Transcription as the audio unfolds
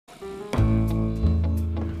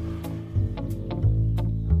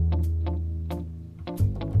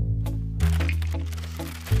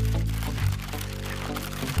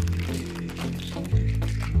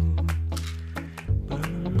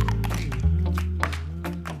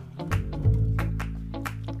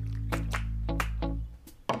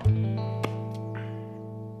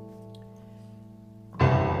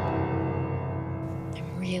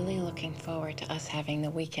looking forward to us having the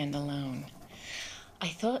weekend alone. I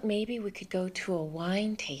thought maybe we could go to a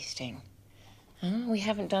wine tasting. Huh? We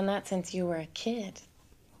haven't done that since you were a kid.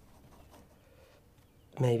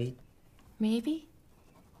 Maybe. Maybe?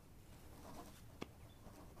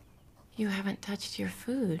 You haven't touched your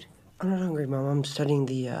food. I'm not hungry, Mom. I'm studying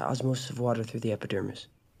the osmosis of water through the epidermis.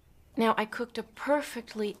 Now, I cooked a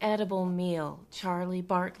perfectly edible meal, Charlie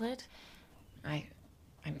Bartlett.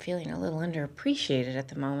 I'm feeling a little underappreciated at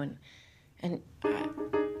the moment. And I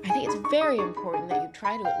think it's very important that you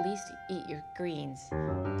try to at least eat your greens.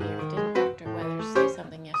 Dear, didn't Dr. Weathers say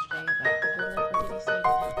something yesterday about the liver? Or did he say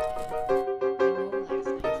not to eat? I know last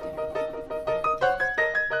night's dinner was very tasty.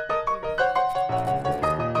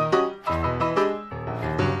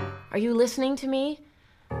 Are you listening to me?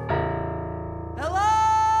 Hello?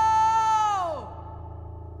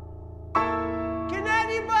 Can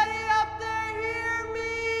anybody up there hear me?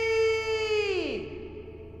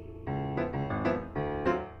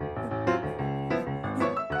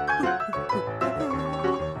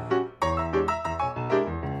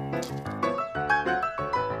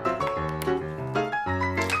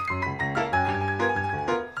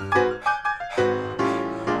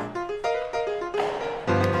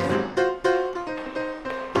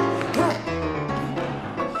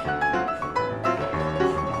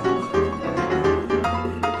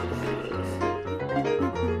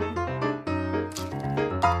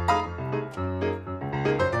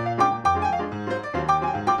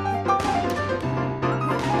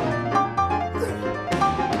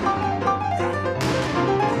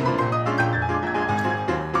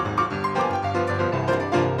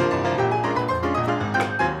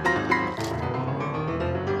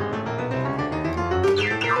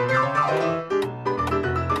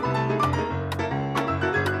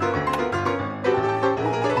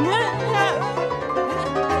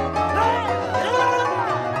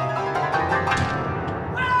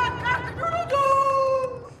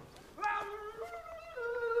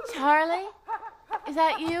 Charlie? Is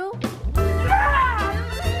that you?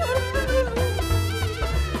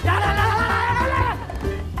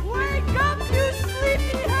 Wake up, you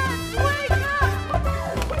sleepyheads! Wake up!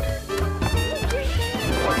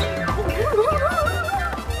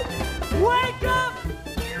 Wake up!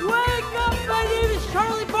 Wake up! My name is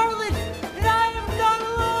Charlie Bartlett, and I am not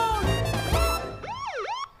alone!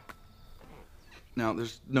 Now,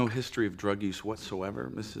 there's no history of drug use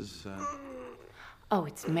whatsoever, Mrs. Oh,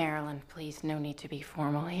 it's Marilyn. Please, no need to be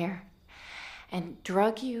formal here. And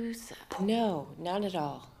drug use? No, none at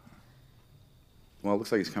all. Well, it looks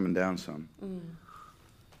like he's coming down some.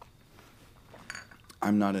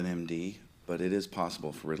 I'm not an MD, but it is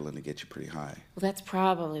possible for Ritalin to get you pretty high. Well, that's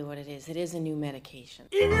probably what it is. It is a new medication.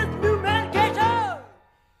 It is new medication!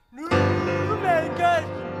 New medication!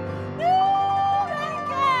 New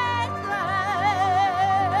medication!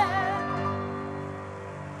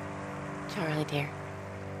 Charlie, dear.